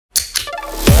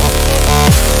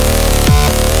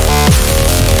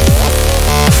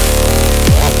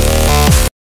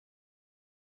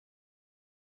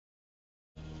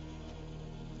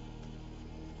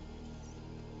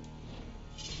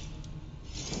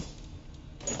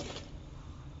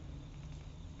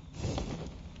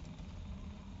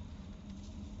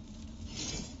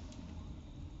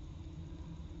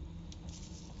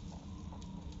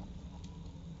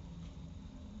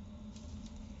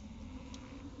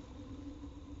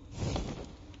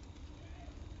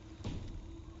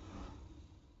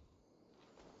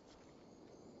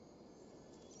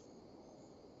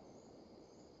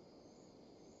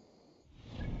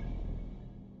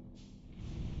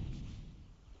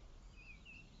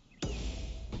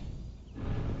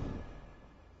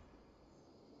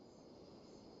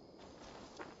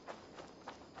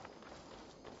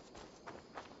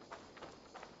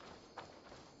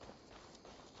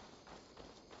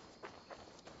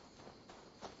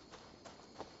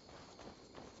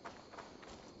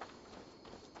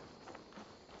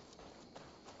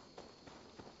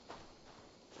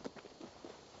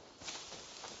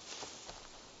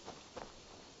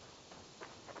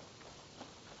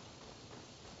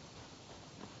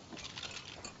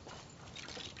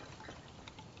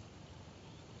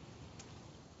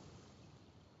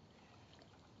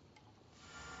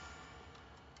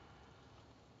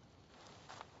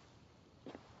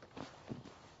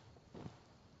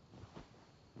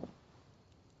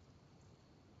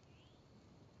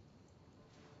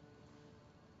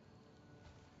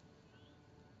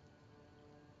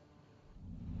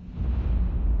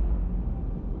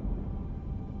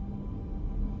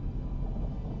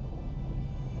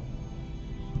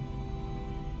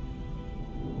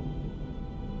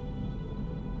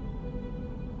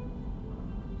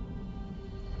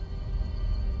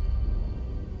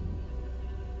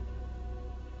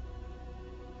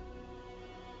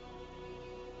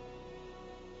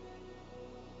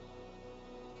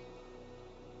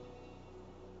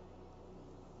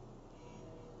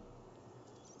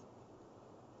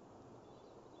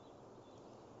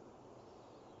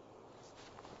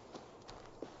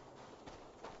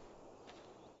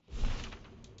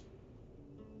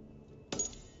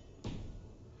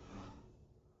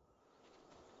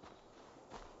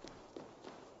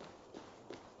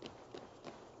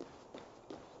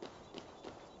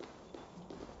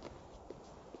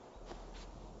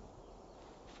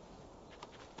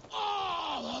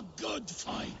good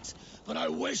fight, but I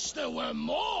wish there were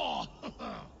more!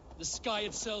 The sky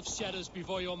itself shatters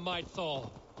before your might,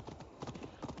 Thor.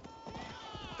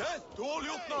 Death to all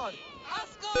Jotnar!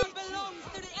 Asgard belongs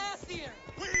to the Aesir!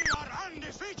 We are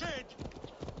undefeated!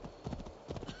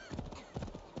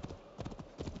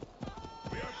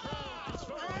 We are proud to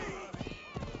serve.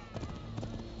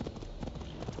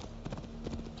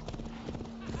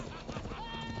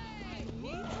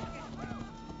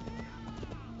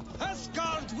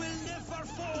 Asgard will never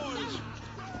fall!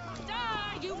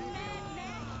 Die, you madman!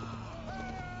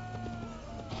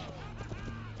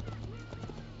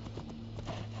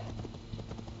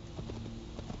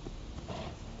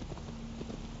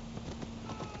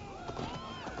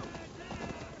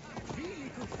 Really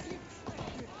good flicks.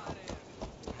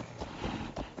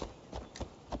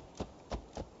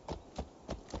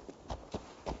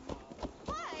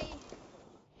 Why?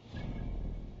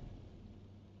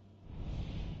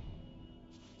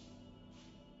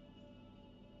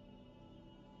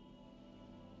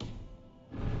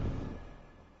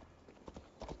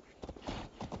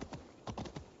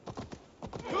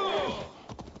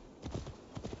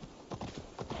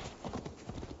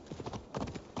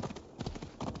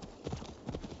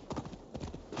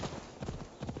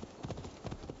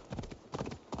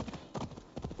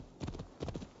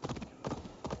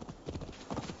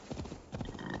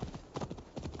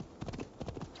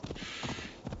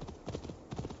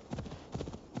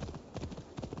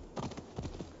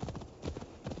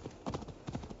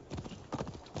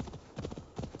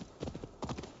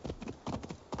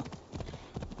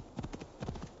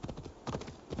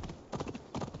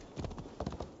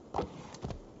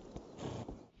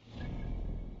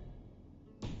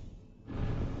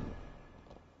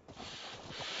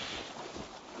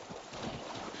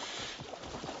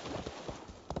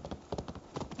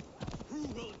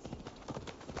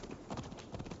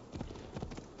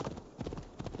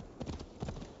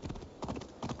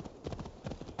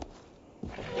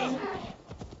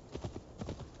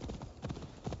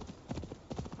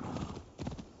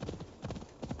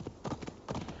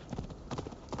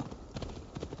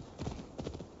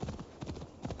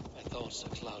 My thoughts are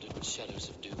clouded with shadows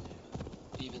of doom.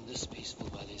 Even this peaceful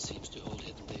valley seems to hold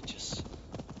hidden dangers.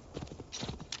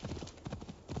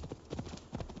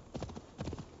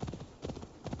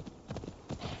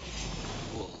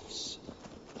 Wolves.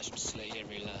 I should slay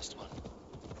every last one.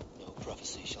 No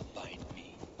prophecy shall bind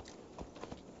me.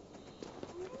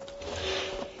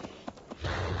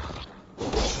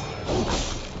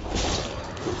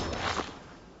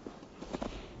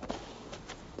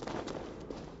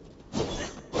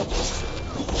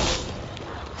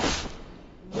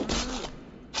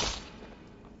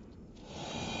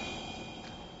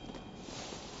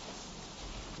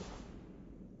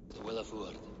 The will of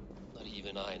Urd. Not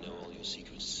even I know all your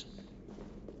secrets.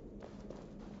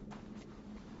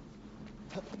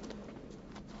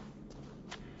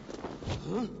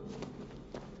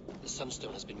 The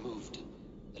sunstone has been moved.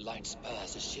 The light's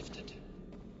path has shifted.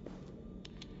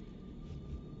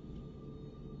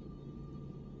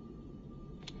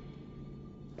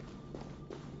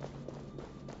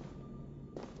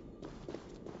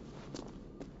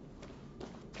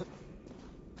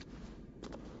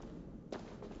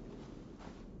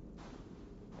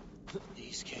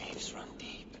 These caves run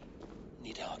deep.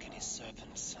 Nidhogg and his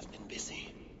serpents have been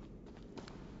busy.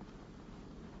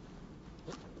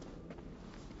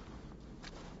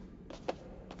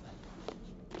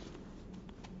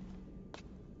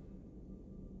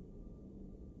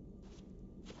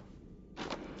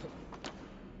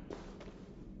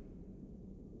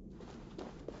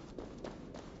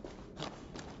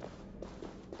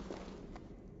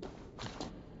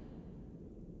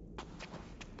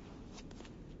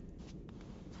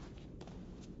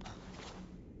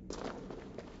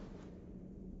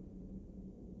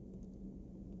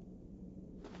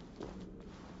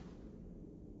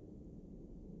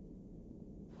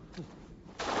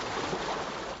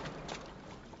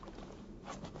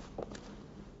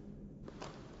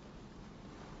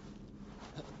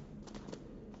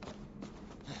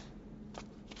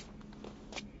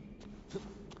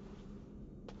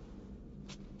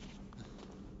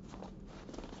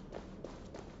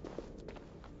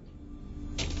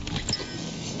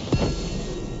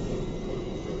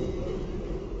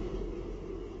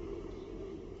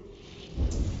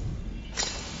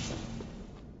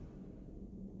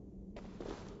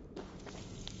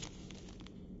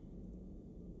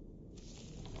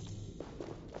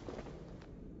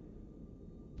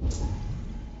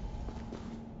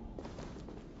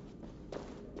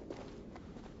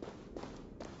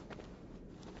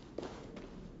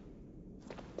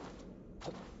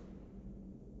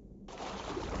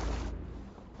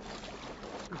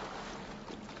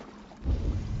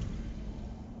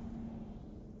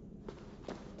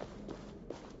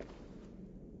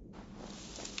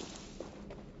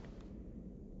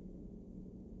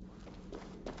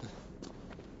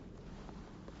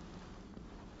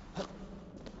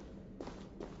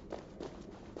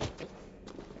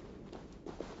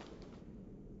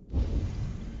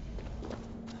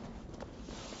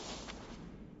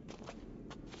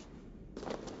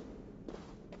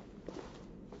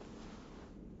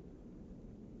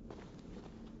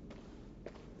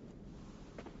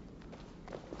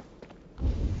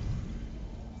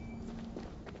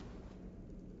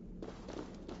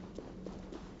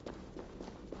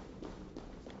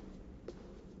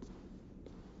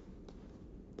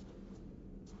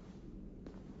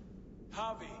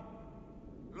 Javi,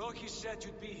 Loki said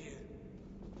you'd be here.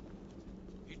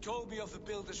 He told me of the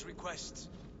Builder's requests,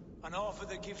 an offer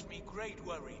that gives me great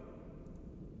worry.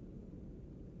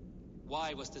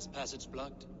 Why was this passage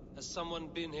blocked? Has someone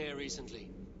been here recently?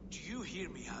 Do you hear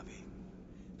me, Javi?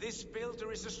 This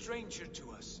Builder is a stranger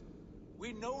to us.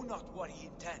 We know not what he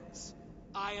intends.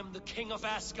 I am the king of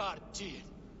Asgard, Tyr.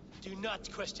 Do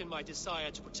not question my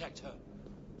desire to protect her.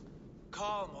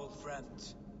 Calm, old friend.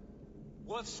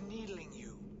 What's needling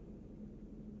you?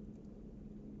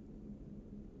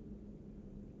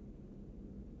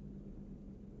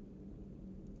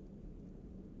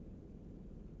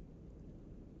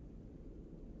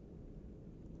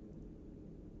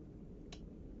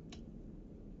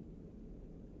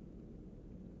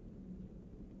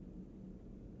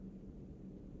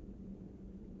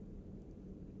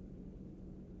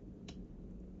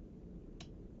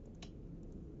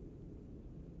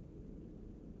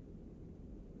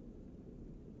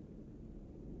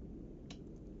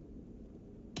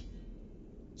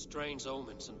 Strange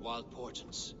omens and wild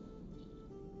portents.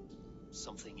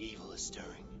 Something evil is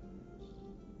stirring.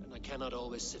 And I cannot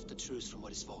always sift the truth from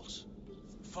what is false.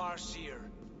 Farseer,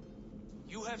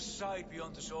 you have sight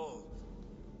beyond us all.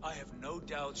 I have no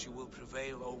doubts you will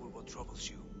prevail over what troubles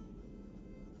you.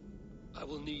 I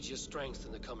will need your strength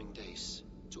in the coming days.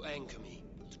 To anchor me,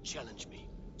 to challenge me,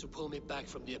 to pull me back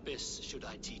from the abyss should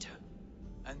I teeter.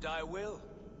 And I will,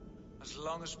 as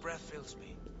long as breath fills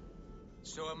me.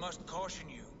 So I must caution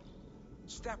you.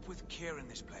 Step with care in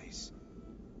this place.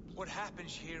 What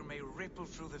happens here may ripple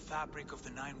through the fabric of the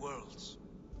Nine Worlds.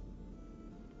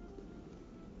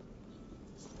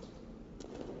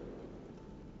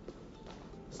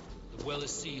 The well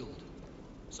is sealed.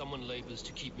 Someone labors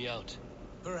to keep me out.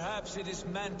 Perhaps it is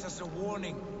meant as a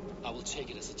warning. I will take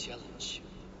it as a challenge.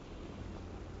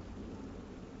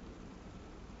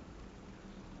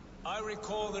 I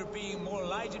recall there being more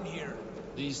light in here.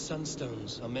 These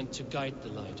sunstones are meant to guide the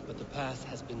light, but the path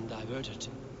has been diverted.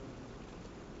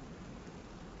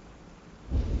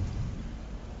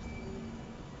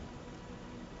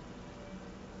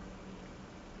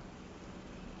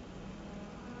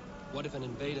 What if an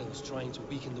invader was trying to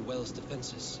weaken the well's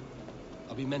defenses?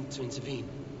 Are we meant to intervene?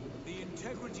 The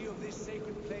integrity of this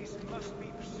sacred place must be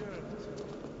preserved.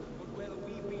 But whether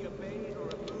we be a bane or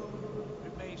a boon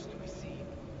remains to be seen.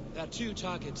 There are two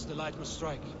targets the light must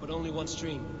strike, but only one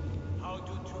stream. How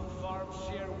do two farms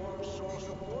share one source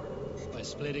of water? By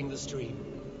splitting the stream.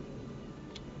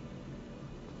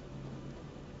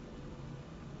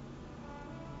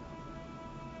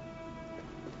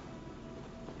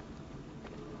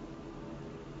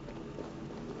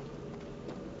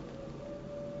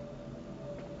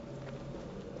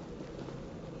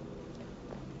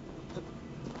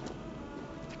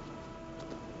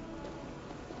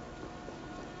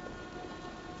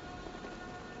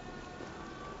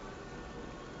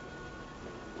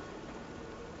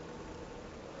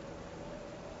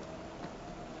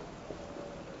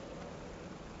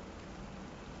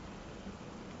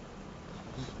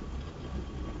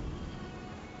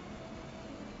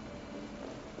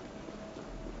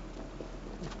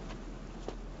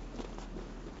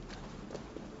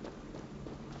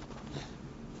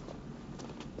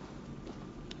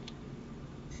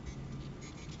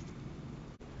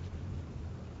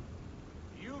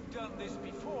 You've done this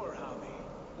before,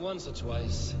 Javi. Once or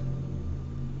twice.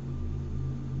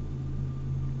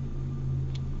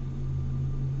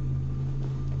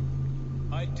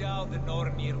 I doubt the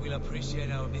Nornir will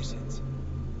appreciate our visit.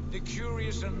 The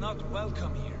curious are not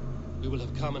welcome here. We will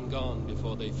have come and gone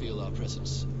before they feel our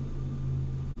presence.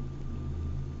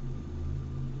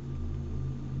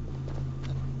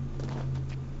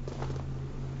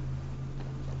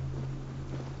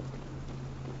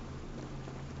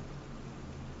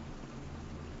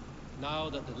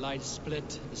 Now that the light is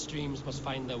split, the streams must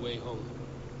find their way home.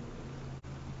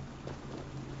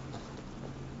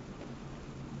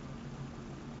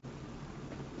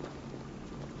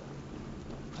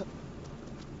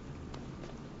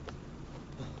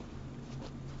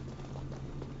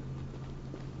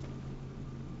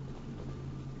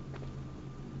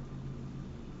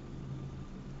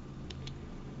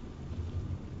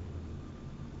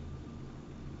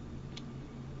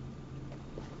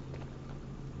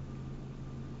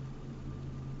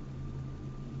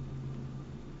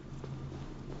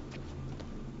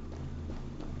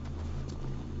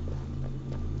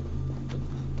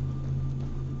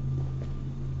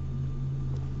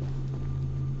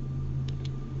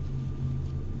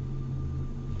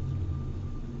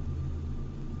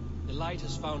 The light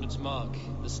has found its mark.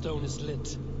 The stone is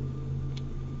lit.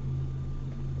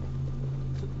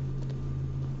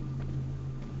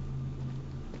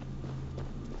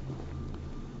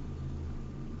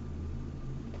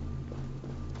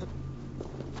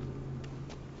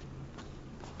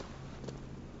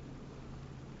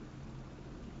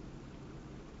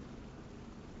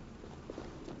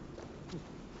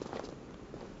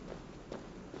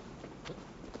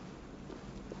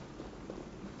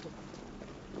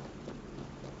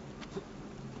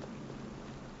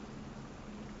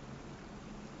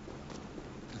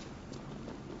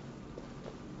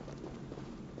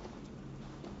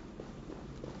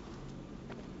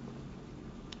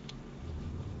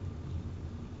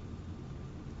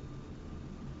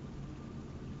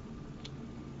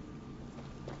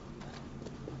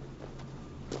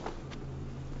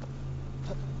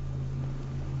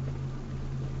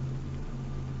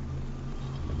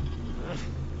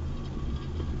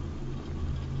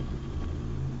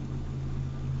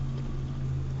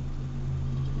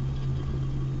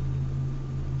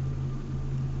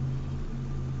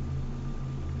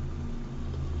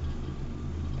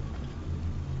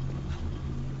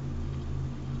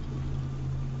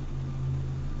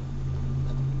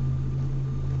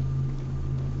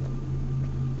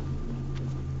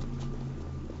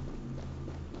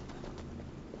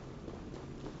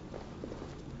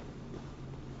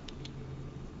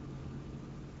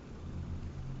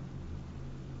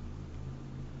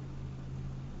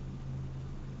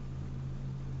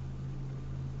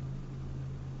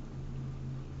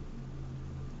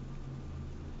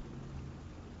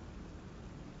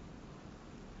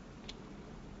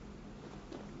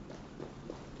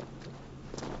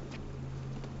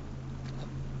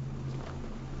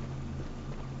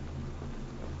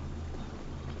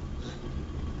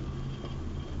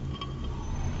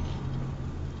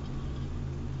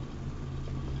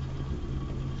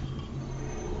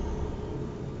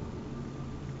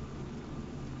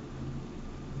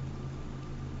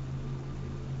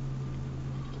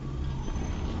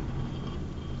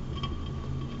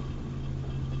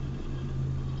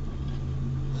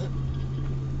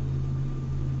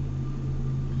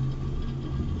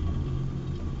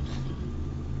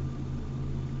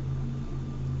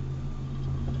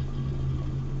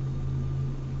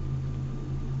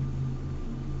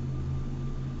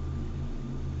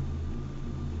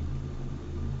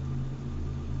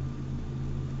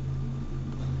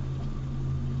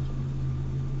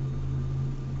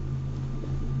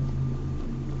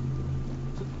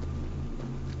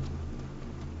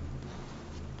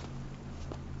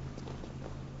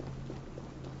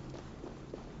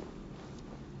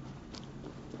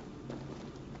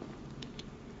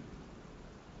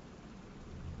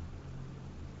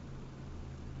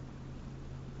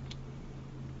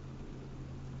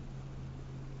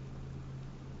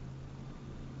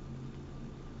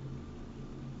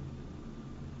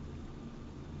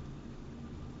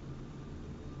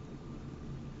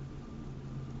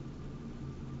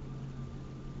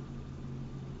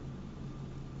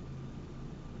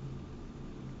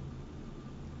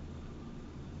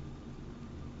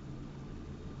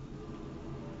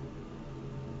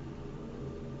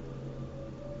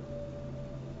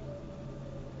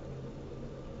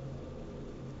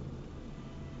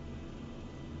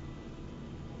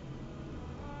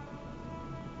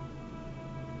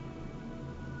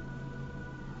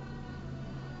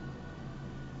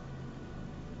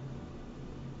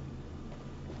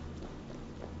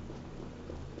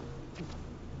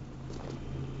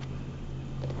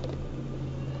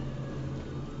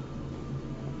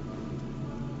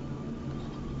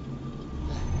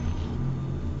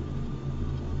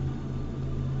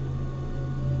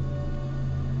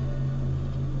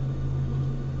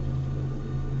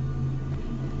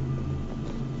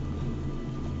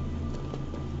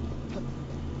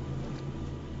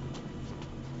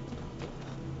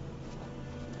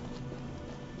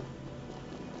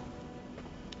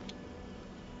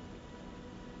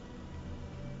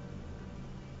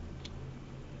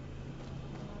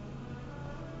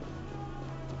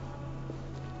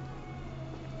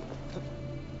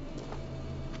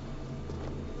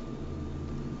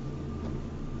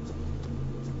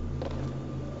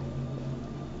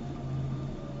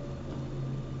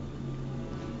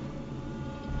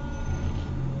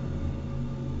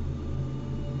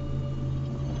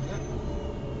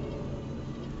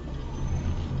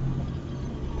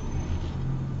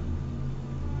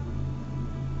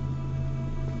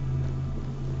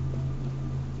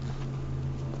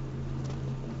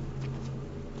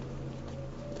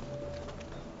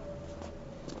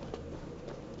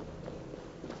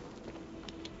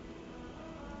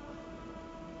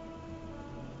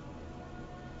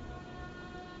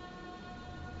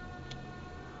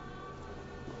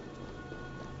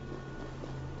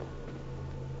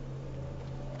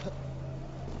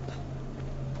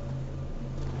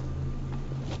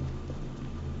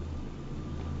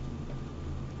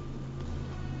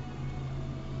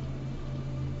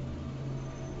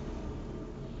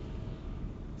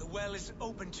 well is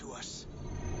open to us.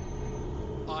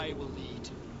 I will lead.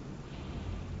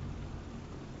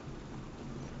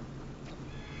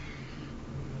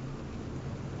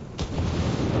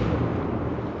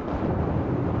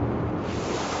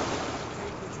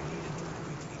 Take what you need and do it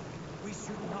quickly. We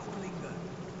should not linger.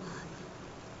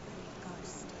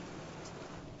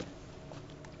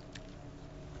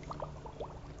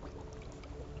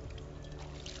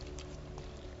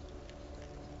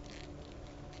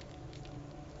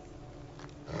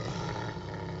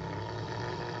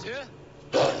 Tyr?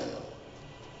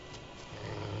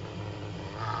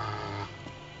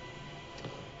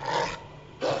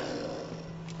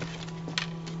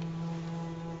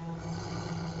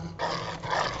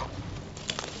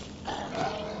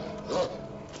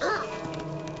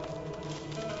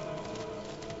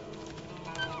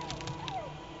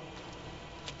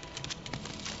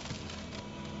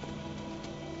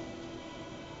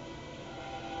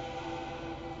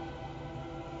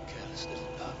 Careless little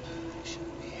pup. You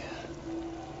shouldn't be here.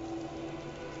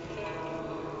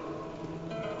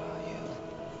 Are you?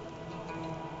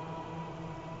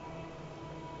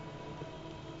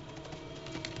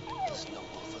 There's no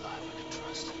wolf alive I can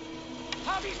trust.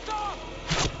 Harvey, stop!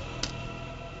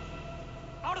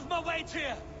 Out of my way,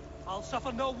 Tyr! I'll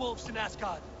suffer no wolves in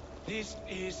Asgard. This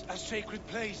is a sacred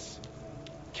place.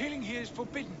 Killing here is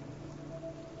forbidden.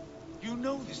 You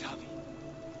know this, Javi.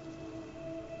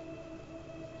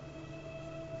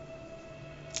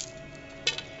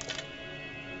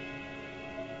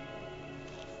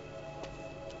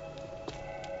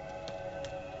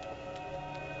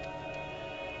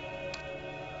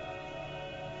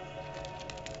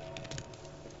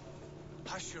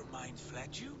 Has your mind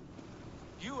fled you?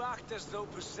 You act as though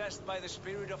possessed by the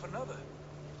spirit of another.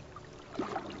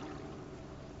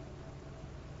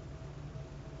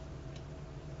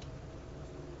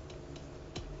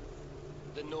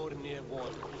 The Nornir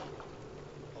warned me.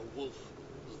 A wolf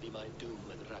will be my doom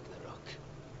at Ragnarok.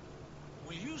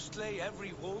 Will you slay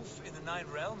every wolf in the Nine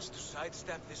Realms to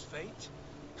sidestep this fate?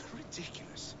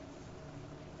 Ridiculous.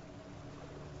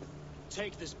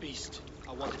 Take this beast.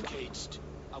 I want it caged.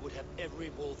 I would have every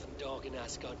wolf and dog in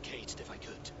Asgard caged if I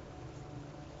could.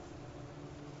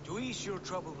 To ease your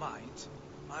troubled mind,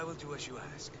 I will do as you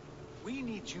ask. We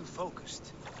need you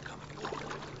focused for the coming war.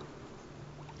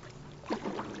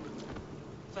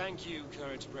 Thank you,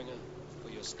 Courage Bringer, for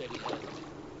your steady hand.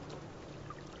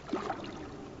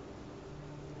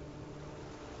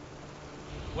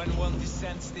 When one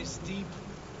descends this deep,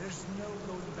 there's no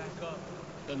going back up.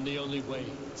 Then the only way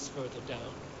is further down.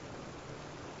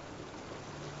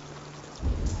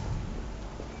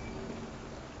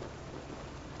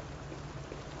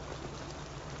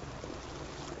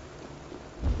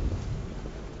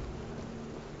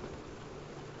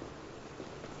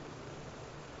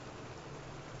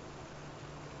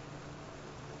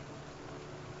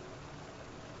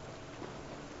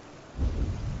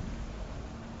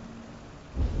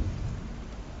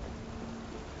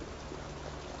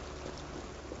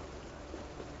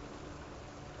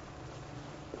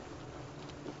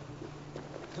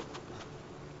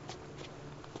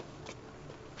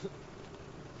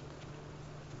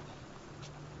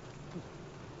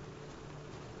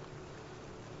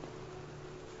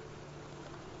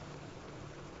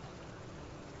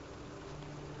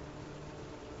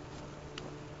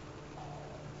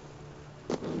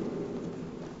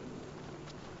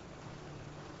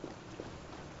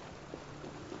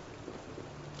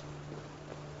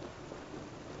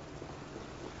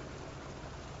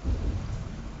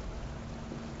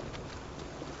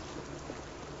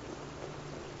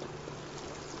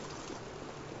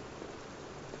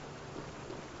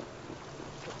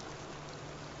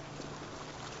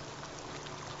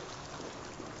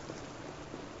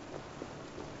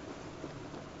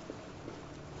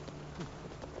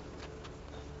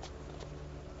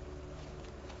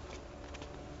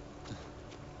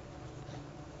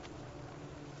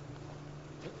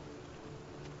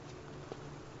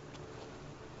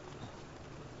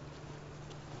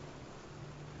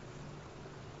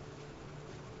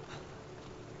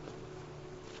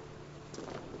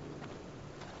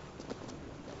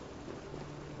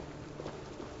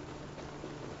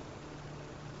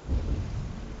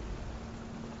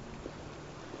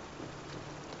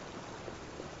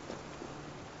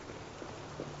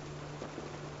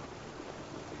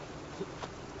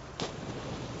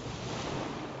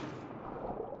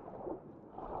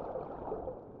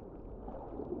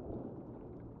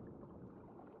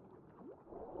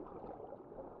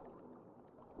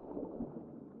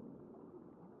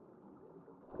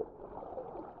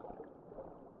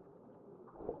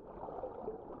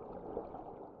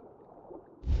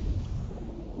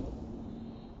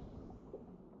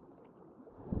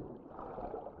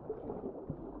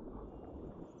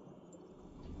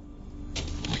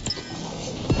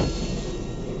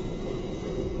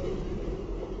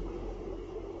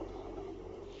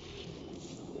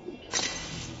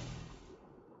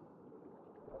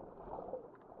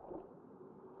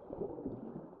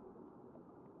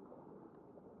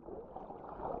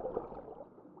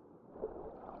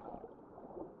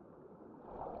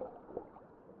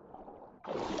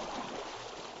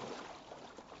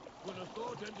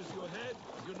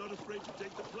 afraid to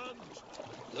take the plunge.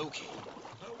 Loki.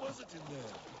 How was it in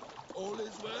there? All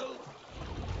is well?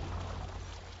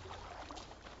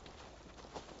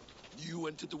 You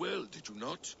entered the well, did you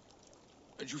not?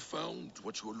 And you found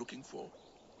what you were looking for?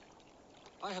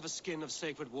 I have a skin of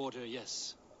sacred water,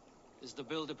 yes. Is the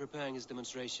builder preparing his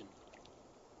demonstration?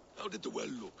 How did the well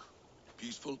look?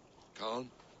 Peaceful? Calm?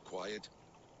 Quiet?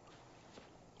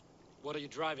 What are you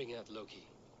driving at, Loki?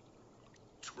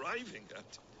 Driving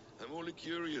at? I'm only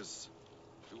curious.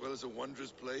 The well is a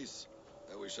wondrous place.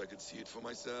 I wish I could see it for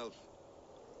myself.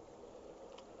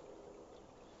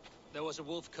 There was a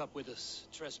wolf cub with us,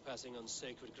 trespassing on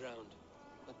sacred ground.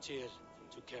 But Tyr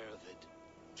took care of it.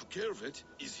 Took care of it?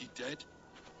 Is he dead?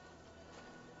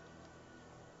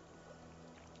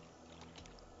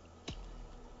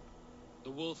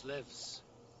 The wolf lives,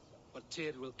 but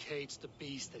Tyr will cage the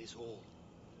beast at his hall.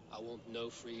 I want no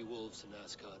free wolves in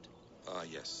Asgard. Ah,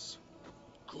 yes.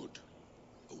 Good.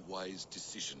 A wise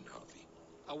decision, Harvey.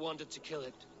 I wanted to kill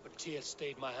it, but Tyr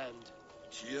stayed my hand.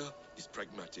 Tyr is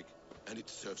pragmatic, and it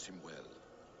serves him well.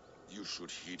 You should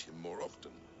heed him more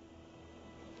often.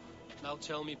 Now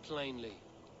tell me plainly,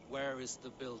 where is the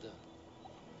builder?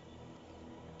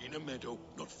 In a meadow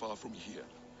not far from here.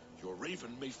 Your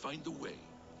raven may find the way.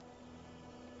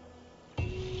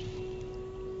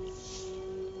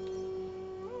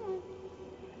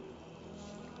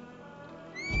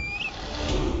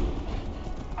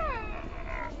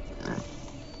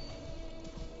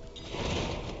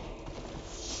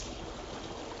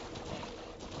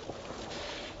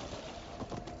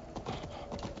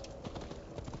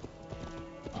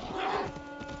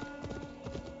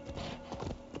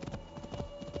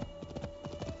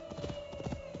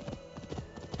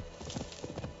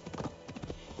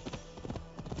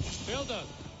 Builder!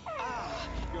 Ah,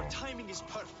 your timing is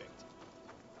perfect.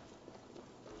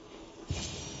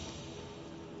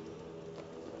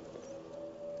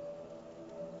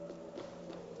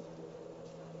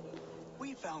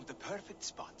 We found the perfect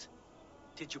spot.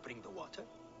 Did you bring the water?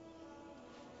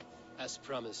 As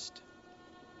promised.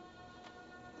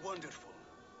 Wonderful.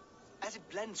 As it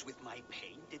blends with my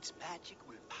paint, its magic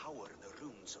will power the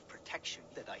runes of protection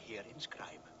that I hear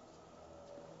inscribe.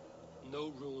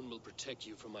 No rune will protect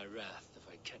you from my wrath if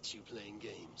I catch you playing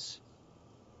games.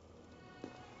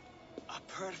 A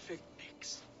perfect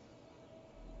mix.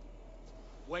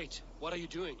 Wait, what are you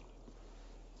doing?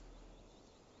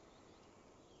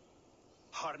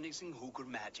 Harnessing Hugr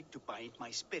magic to bind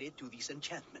my spirit to these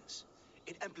enchantments.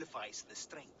 It amplifies the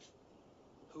strength.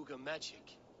 Hugr magic?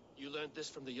 You learned this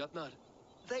from the Jotnar?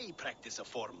 They practice a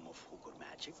form of Hugr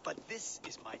magic, but this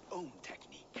is my own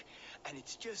technique, and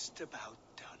it's just about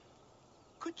done.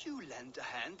 Could you lend a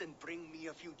hand and bring me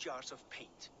a few jars of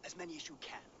paint? As many as you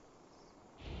can.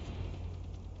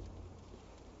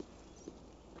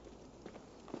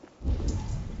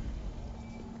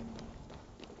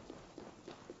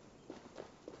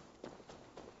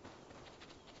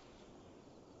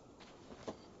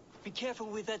 Be careful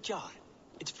with that jar.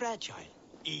 It's fragile.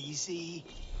 Easy.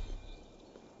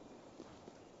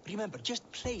 Remember,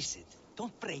 just place it.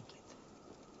 Don't break it.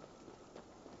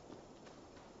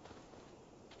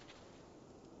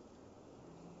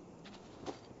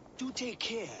 Do take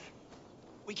care.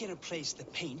 We can replace the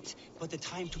paint, but the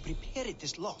time to prepare it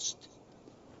is lost.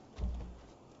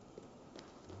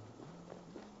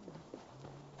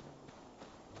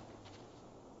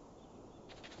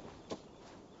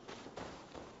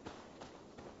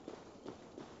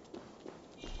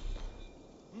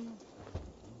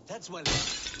 That's well,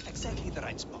 exactly the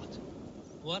right spot.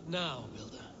 What now,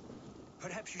 Builder?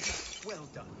 Perhaps you should... Well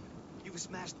done. You've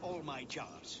smashed all my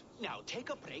jars. Now,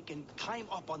 take a break and climb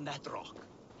up on that rock.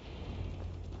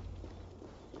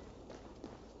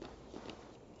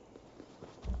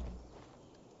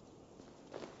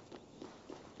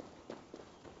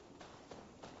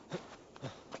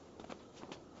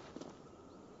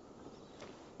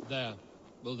 There.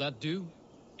 Will that do?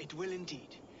 It will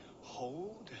indeed.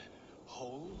 Hold,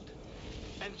 hold,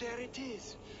 and there it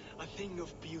is. A thing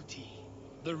of beauty.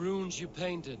 The runes you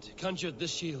painted conjured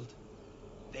this shield.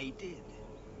 They did.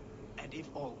 And if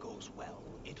all goes well,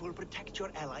 it will protect your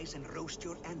allies and roast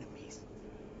your enemies.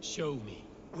 Show me.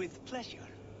 With pleasure.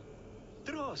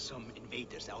 Draw some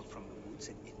invaders out from the woods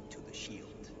and into the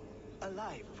shield.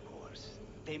 Alive, of course.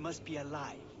 They must be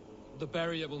alive. The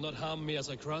barrier will not harm me as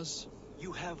I cross?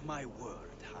 You have my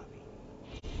word, Harvey.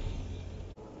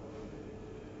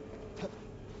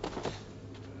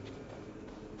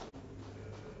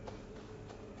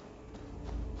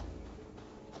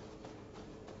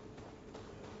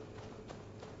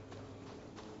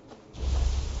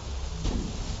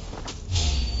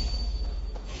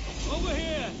 Over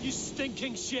here, you stinking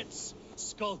stinking shits,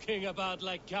 skulking about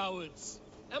like cowards.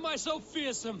 Am I so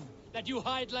fearsome that you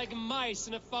hide like mice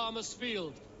in a farmer's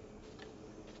field?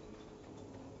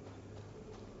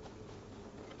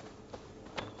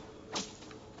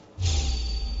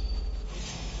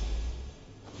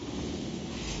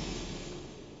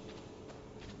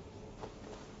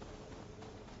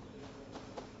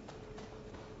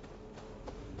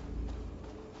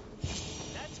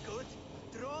 That's good.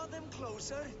 Draw them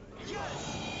closer.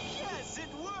 Yes! Yes, it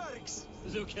works!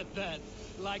 Look at that,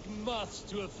 like moths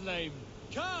to a flame.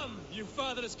 Come, you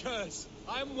fatherless curse.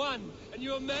 I'm one, and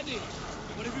you're many.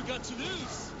 What have you got to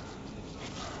lose?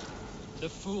 The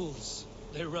fools.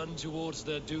 They run towards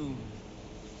their doom.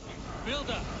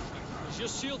 Builder, is your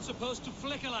shield supposed to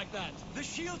flicker like that? The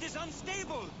shield is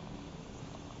unstable!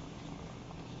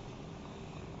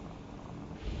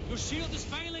 Your shield is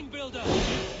failing, Builder.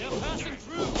 They're passing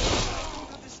through. I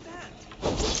don't understand.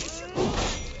 It should be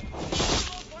fine.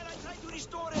 Come off while I try to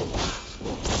restore it.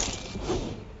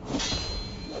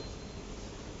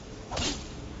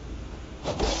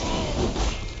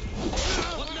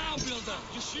 What now, Builder?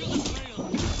 Your shield has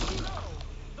failed. No,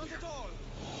 not at all.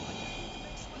 I need to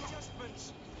make some adjustments.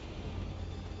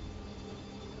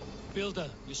 Builder,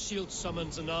 your shield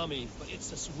summons an army, but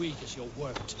it's as weak as you're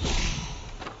worked.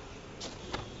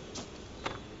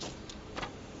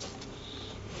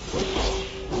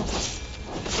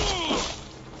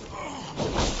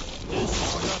 This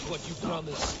is not what you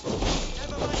promised.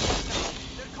 Never mind that now.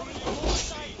 They're coming from all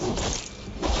sides.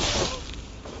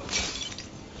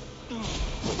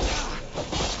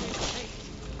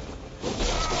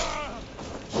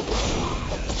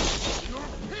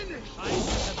 I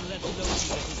should have let Loki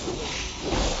get his way.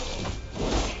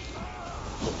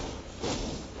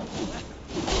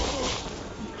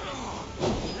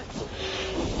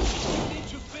 We need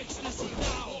to fix this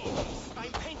now.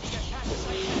 I'm painting as fast as I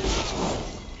can.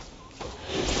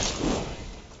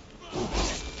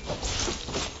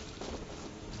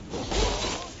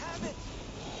 Won't have it.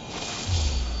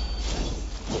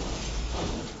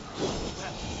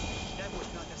 Well, that was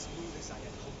not as smooth as I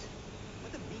had hoped.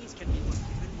 But the beans can be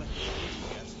forgiven when the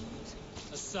beans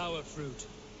fruit. A sour fruit,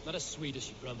 not as sweet as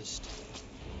you promised.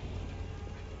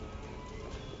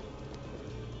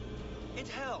 It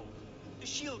held. The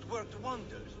shield worked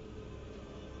wonders.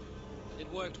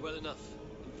 It worked well enough.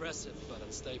 Impressive, but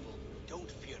unstable.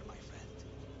 Don't fear, my friend.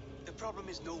 The problem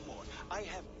is no more. I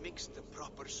have mixed the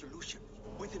proper solution.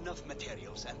 With enough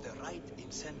materials and the right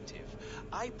incentive,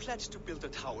 I pledge to build a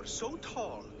tower so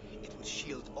tall it would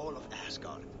shield all of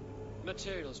Asgard.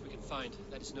 Materials we can find,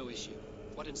 that is no issue.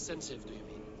 What incentive do you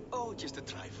mean? Oh, just a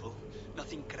trifle.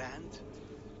 Nothing grand.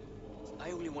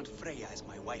 I only want Freya as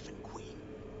my wife and queen.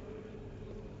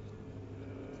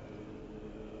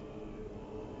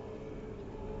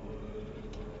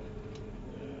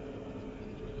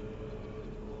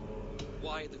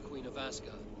 Why the Queen of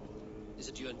Asgard? Is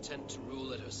it your intent to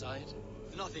rule at her side?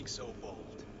 Nothing so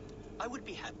bold. I would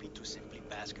be happy to simply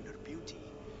bask in her beauty.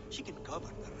 She can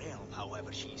govern the realm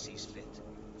however she sees fit.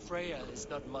 Freya is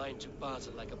not mine to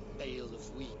barter like a bale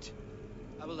of wheat.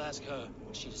 I will ask her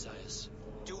what she desires.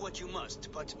 Do what you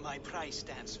must, but my price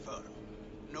stands firm.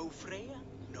 No Freya,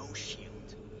 no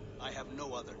shield. I have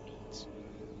no other needs.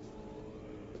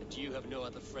 And you have no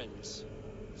other friends,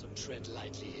 so tread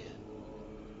lightly here.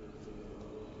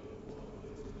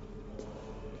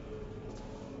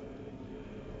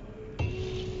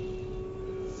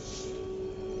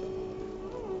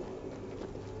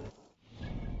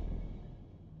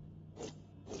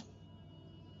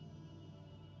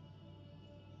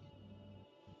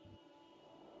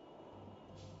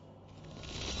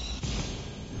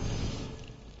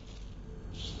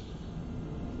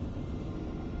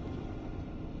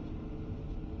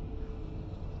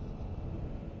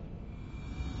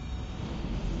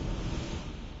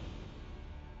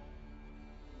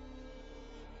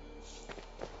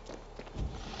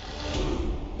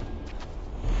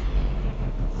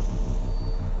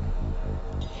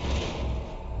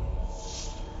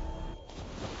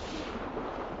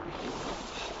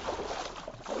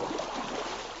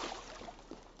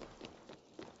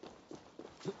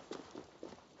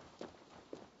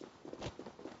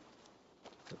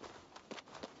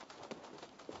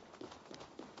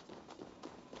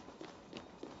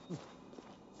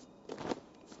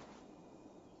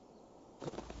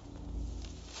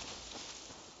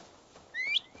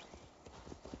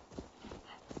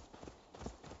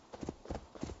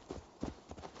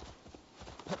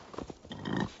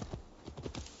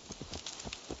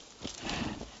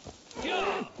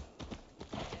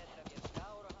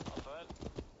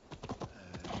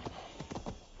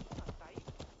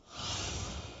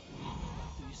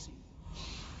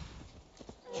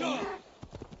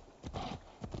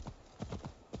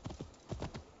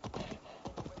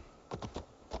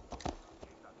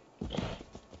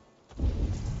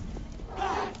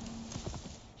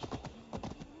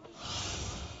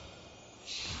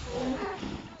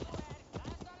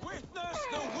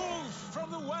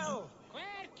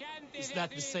 Is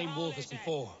that the same wolf as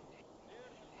before?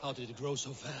 How did it grow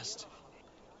so fast?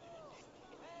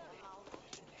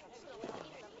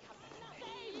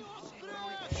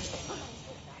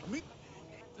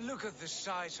 Look at the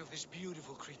size of this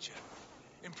beautiful creature.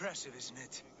 Impressive, isn't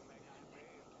it?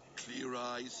 Clear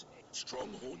eyes,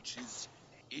 strong haunches.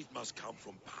 It must come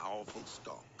from powerful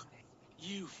stock.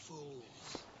 You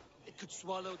fools. It could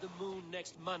swallow the moon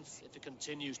next month if it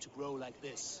continues to grow like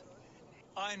this.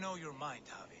 I know your mind,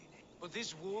 Javi. But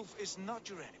this wolf is not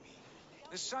your enemy.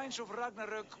 The signs of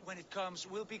Ragnarök, when it comes,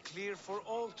 will be clear for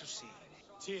all to see.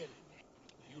 Tyr,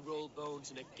 you roll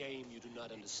bones in a game you do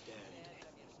not understand.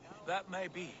 That may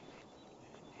be.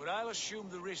 But I'll assume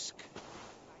the risk.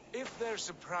 If there's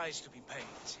a price to be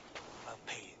paid, I'll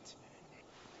pay it.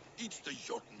 It's the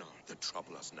Jotnar that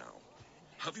trouble us now.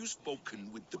 Have you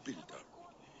spoken with the builder?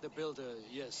 The builder,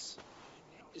 yes.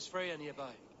 Is Freya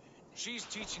nearby? She's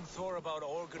teaching Thor about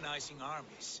organizing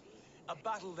armies. A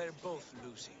battle they're both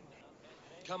losing.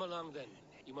 Come along then.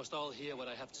 You must all hear what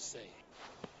I have to say.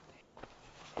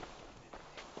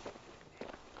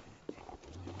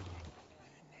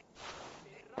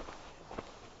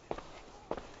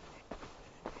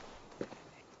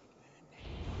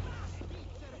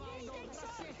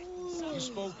 You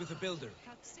spoke with the builder.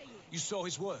 You saw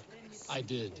his work. I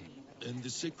did. And the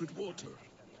sacred water,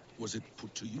 was it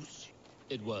put to use?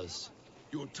 It was.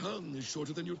 Your tongue is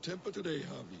shorter than your temper today,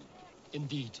 Javi.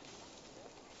 Indeed.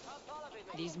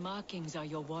 These markings are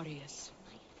your warriors.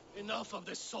 Enough of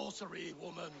this sorcery,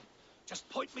 woman. Just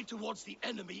point me towards the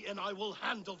enemy and I will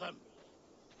handle them.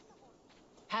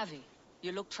 Javi,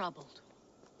 you look troubled.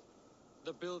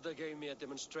 The builder gave me a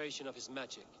demonstration of his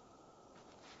magic.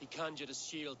 He conjured a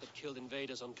shield that killed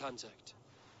invaders on contact.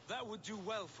 That would do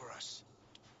well for us.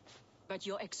 But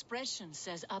your expression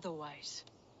says otherwise.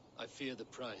 I fear the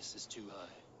price is too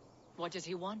high. What does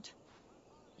he want?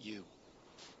 You.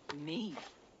 Me?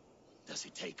 Does he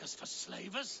take us for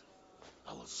slavers?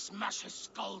 I will smash his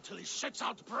skull till he shits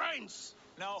out brains!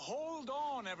 Now hold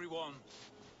on, everyone.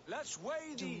 Let's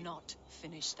weigh Do the... not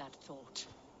finish that thought.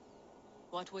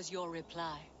 What was your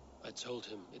reply? I told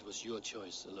him it was your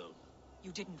choice alone.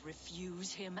 You didn't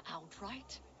refuse him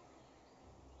outright?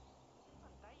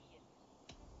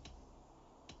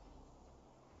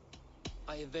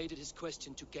 I evaded his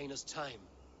question to gain us time.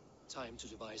 Time to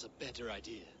devise a better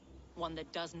idea. One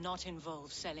that does not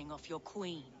involve selling off your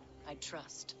queen, I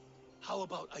trust. How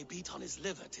about I beat on his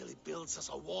liver till he builds us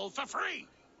a wall for free?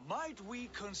 Might we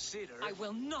consider... I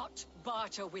will not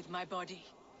barter with my body.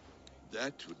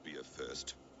 That would be a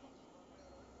first.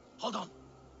 Hold on.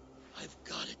 I've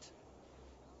got it.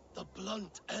 The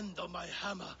blunt end of my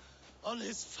hammer on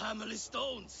his family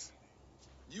stones.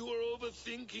 You are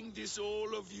overthinking this,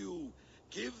 all of you.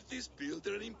 Give this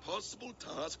builder an impossible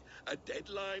task, a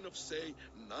deadline of, say,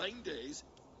 9 days.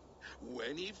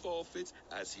 When he forfeits,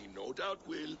 as he no doubt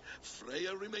will,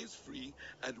 Freya remains free,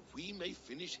 and we may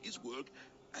finish his work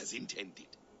as intended.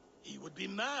 He would be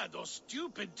mad or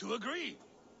stupid to agree.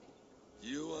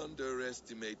 You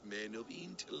underestimate men of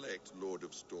intellect, Lord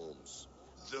of Storms.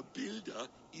 The builder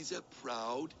is a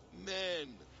proud man.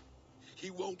 He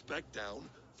won't back down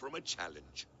from a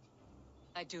challenge.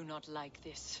 I do not like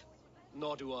this.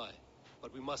 Nor do I,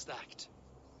 but we must act.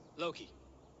 Loki,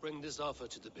 bring this offer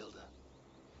to the builder.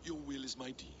 Your will is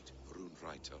my deed, Rune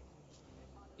Writer.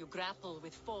 You grapple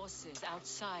with forces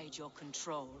outside your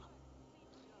control.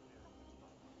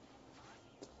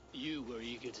 You were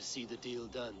eager to see the deal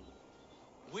done.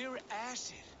 We're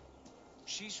acid.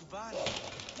 She's Vali.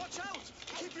 Watch out!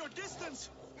 Keep your distance!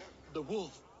 The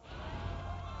wolf.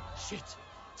 Shit.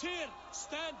 Tyr,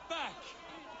 stand back!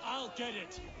 I'll get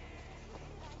it.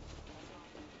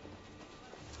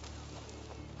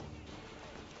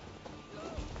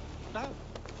 Now.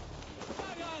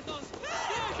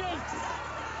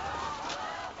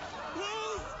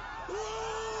 Wolf!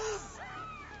 Wolf!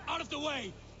 Out of the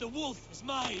way! The wolf is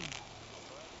mine!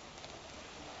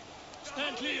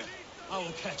 Stand clear! I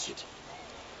will catch it.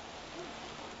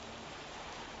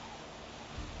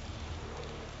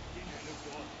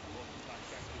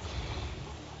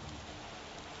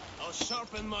 I'll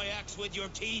sharpen my axe with your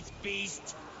teeth,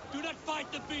 beast! Do not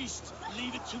fight the beast!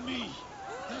 Leave it to me!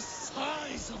 The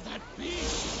size of that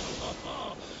beast!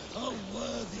 How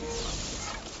worthy!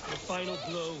 The final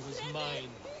blow is mine.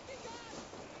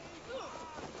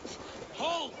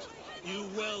 Halt! You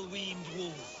well-weaned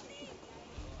wolf!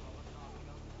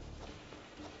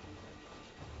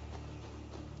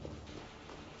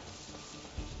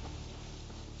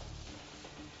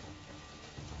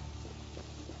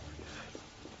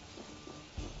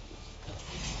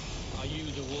 Are you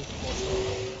the wolf,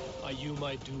 Mortal? Are you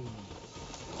my doom?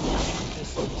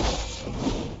 this thought.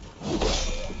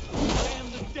 I am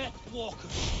the Death Walker.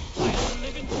 I am the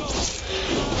living ghost.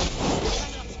 I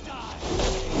cannot die.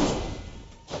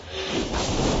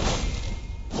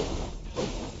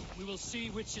 We will see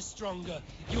which is stronger,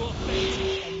 your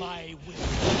fate or my will.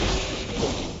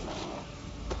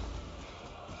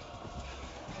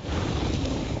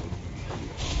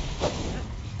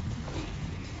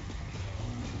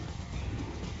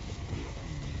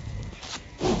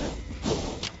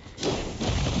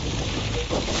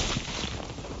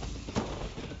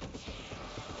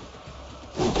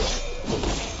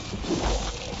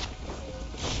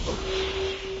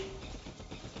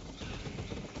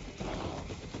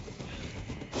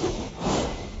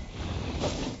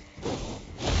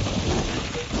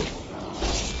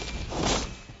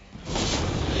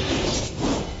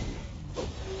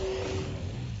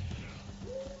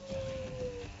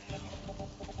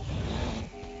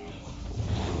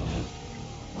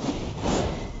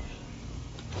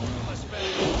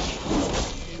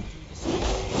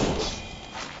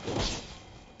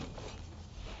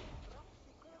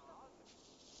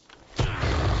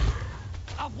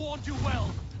 I've warned you well,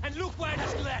 and look where it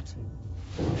has led!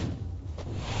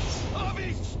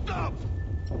 Avi, stop!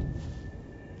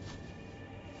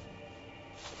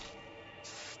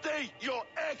 State your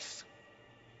ex!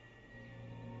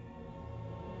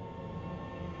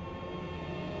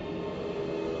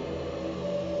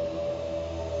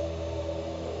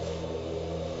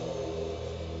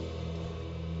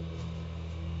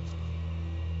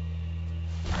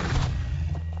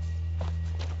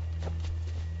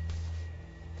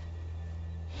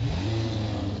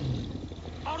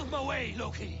 Out of my way,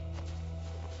 Loki!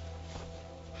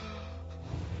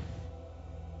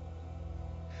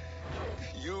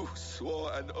 You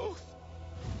swore an oath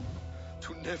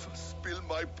to never spill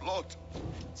my blood.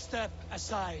 Step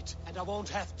aside, and I won't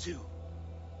have to.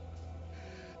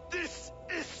 This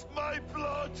is my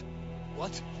blood!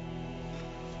 What?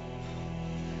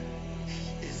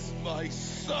 He is my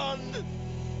son!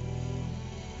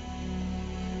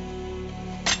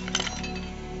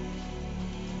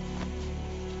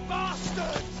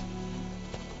 Bastard!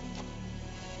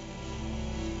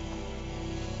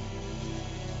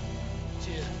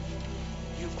 Tyr,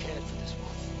 you've cared for this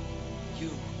wolf. You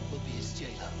will be his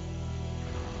jailer.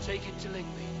 Take it to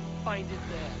Lingby. Find it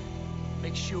there.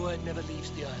 Make sure it never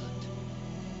leaves the island.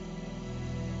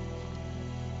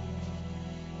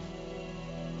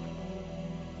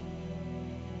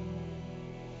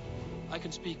 I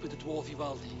can speak with the dwarf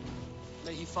Ivaldi.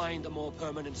 May he find a more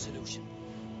permanent solution.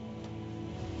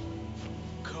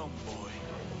 Come, boy.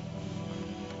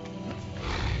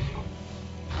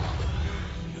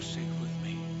 You're safe with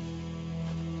me.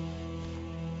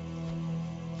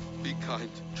 Be kind,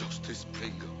 Justice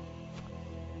Pringle.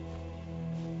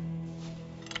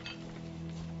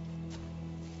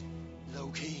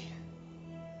 Loki,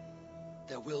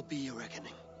 there will be a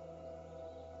reckoning.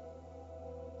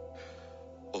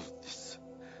 Of this,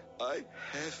 I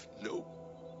have no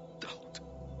doubt.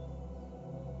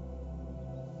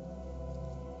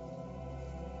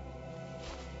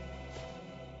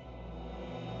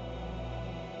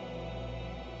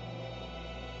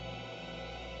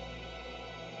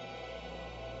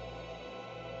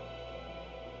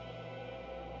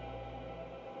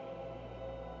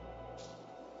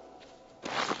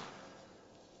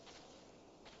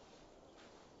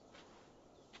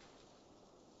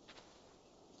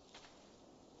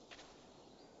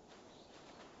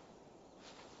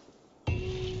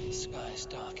 The skies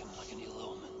darken like an ill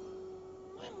omen.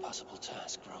 My impossible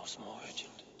task grows more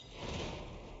urgent.